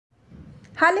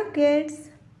Hello kids,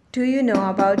 do you know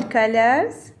about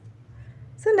colors?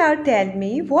 So now tell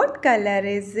me, what color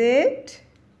is it?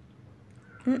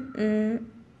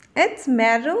 It's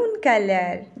maroon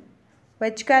color.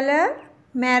 Which color?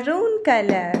 Maroon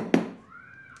color.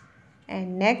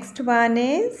 And next one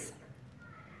is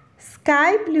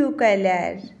sky blue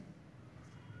color.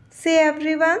 Say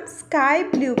everyone, sky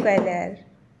blue color.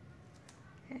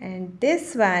 And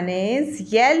this one is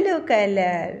yellow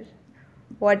color.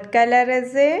 What color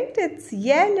is it? It's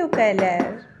yellow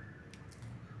color.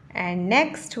 And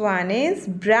next one is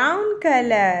brown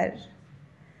color.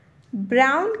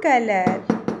 Brown color.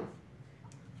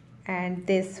 And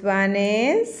this one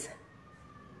is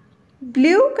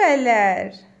blue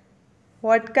color.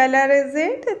 What color is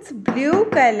it? It's blue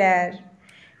color.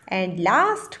 And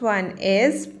last one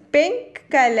is pink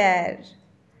color.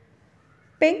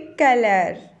 Pink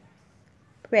color.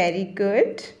 Very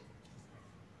good.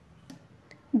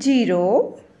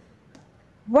 0,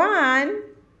 1,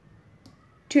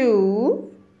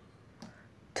 2,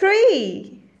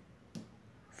 3,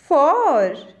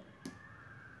 4,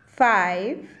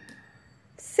 5,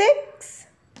 6,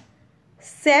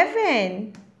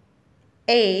 7,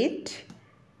 8,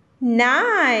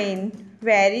 9.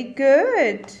 Very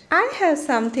good. I have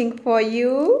something for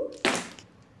you.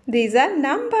 These are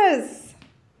numbers.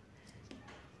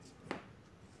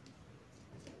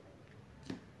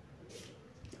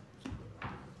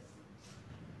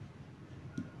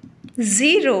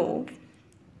 0.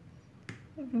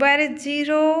 Where is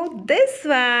 0? This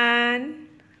one.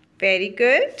 Very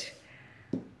good.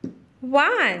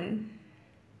 1.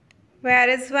 Where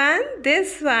is 1?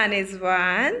 This one is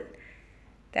 1.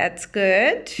 That's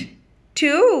good.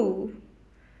 2.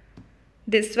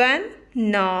 This one?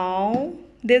 No.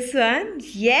 This one?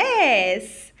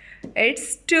 Yes.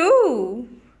 It's 2.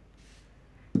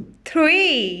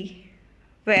 3.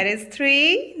 Where is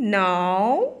 3?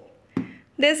 No.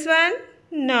 This one?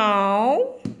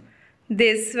 No.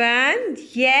 This one?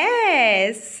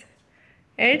 Yes.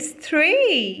 It's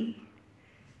 3.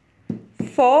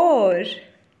 4.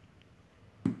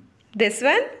 This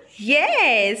one?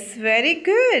 Yes. Very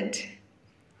good.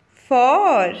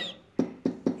 4.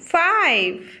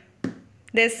 5.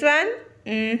 This one?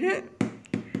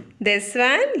 This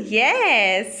one?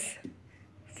 Yes.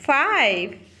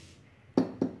 5.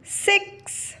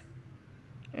 6.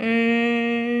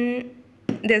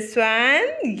 This one?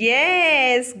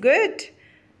 Yes. Good.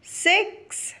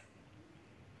 6.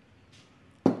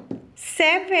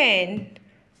 7.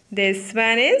 This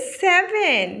one is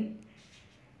 7.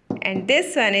 And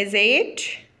this one is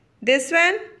 8. This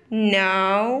one?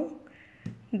 No.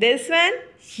 This one?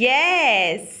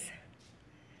 Yes.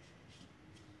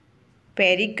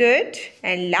 Very good.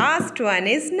 And last one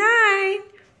is 9.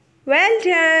 Well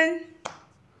done.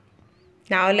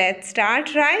 Now let's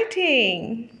start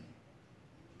writing.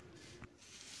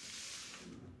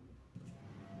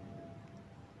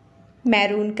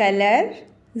 Maroon color,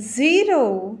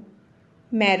 0.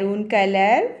 Maroon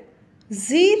color,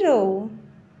 0.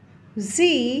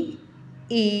 Z-E-R-O,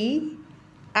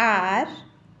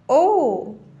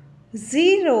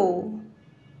 0.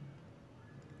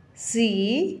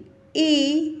 Z-E-R-O,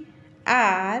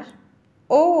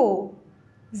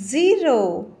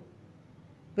 0.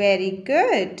 Very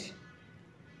good.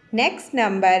 Next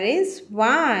number is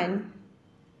 1.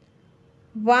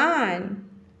 1.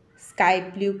 Sky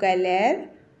blue color.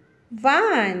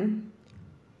 1.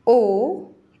 O-N-E.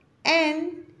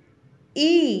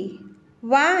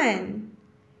 1.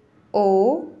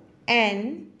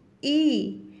 O-N-E.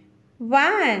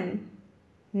 1.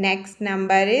 Next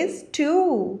number is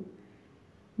 2.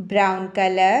 Brown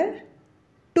color.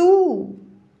 2.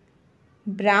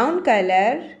 Brown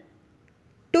color.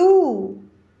 2.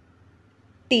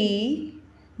 T-W-O.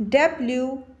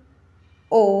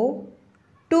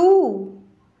 2.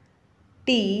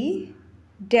 T-W-O.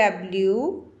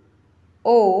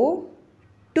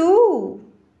 2.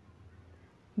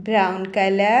 Brown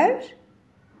color.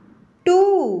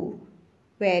 2.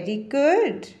 Very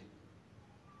good.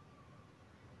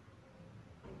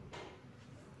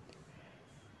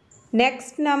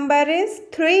 Next number is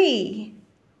 3.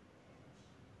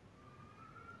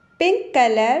 Pink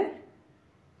color.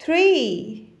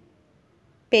 3.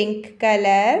 Pink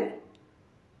color.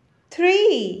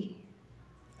 3.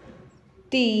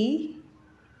 T-H-R-E-E.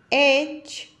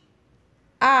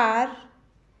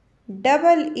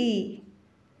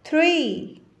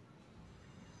 3.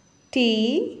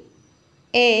 T-H-R-E-E.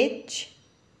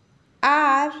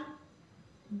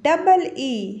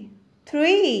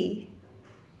 3.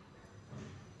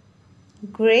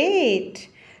 Great.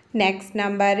 Next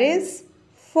number is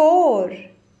 4.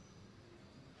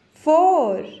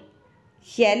 4.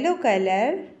 Yellow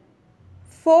color,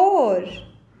 4.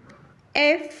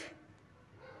 F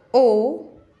O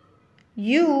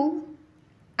U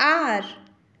R,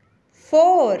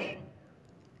 4.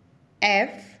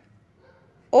 F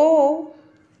O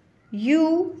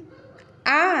U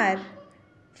R,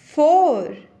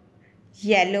 4.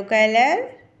 Yellow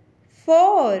color,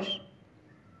 4.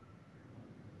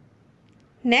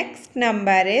 Next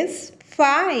number is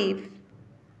 5.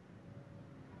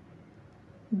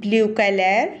 Blue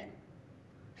color,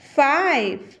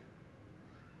 5.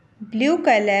 Blue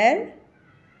color,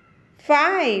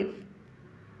 5.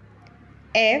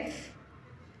 F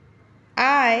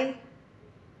I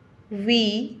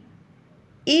V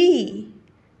E,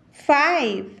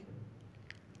 5.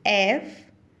 F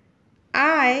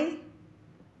I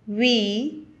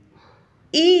V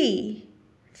E,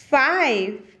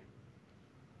 5.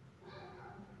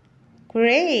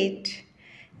 Great.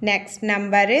 Next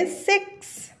number is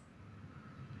 6.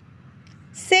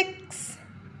 6.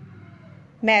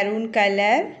 Maroon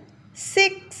color,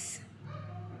 6.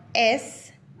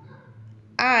 S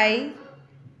I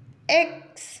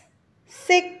X,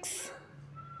 6.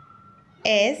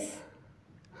 S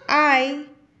I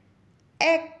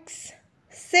X,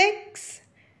 6.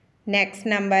 Next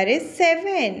number is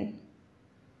 7.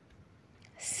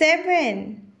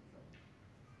 7.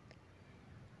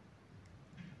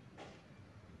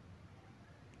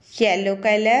 Yellow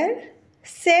color,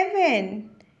 7.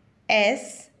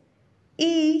 S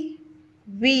E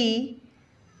V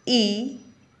E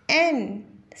N,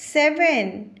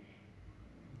 7.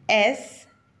 S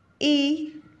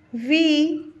E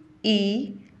V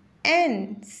E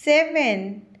N,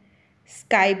 7.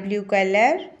 Sky blue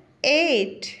color,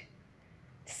 8.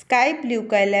 Sky blue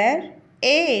color,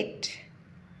 8.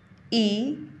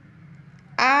 E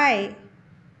I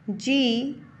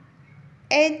G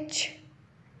H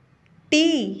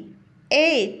T,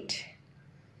 8.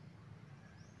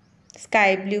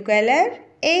 Sky blue color,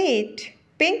 8.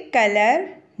 Pink color,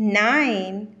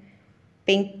 9.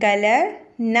 Pink color,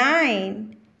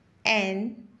 9.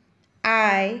 N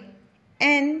I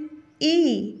N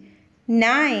E,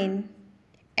 9.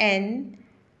 N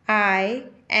I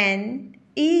N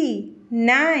E,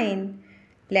 9.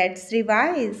 Let's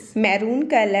revise. Maroon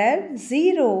color,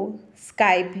 0.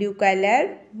 Sky blue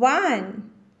color,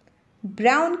 1.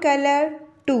 Brown color,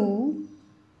 2.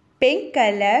 Pink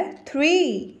color,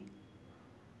 3.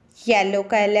 Yellow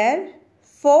color,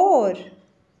 4.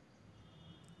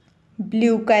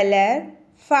 Blue color,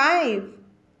 5.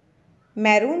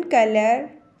 Maroon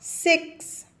color,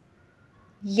 6.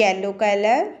 Yellow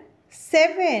color,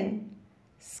 7.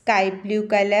 Sky blue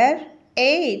color,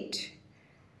 8.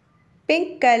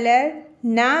 Pink color,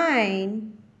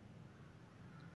 9.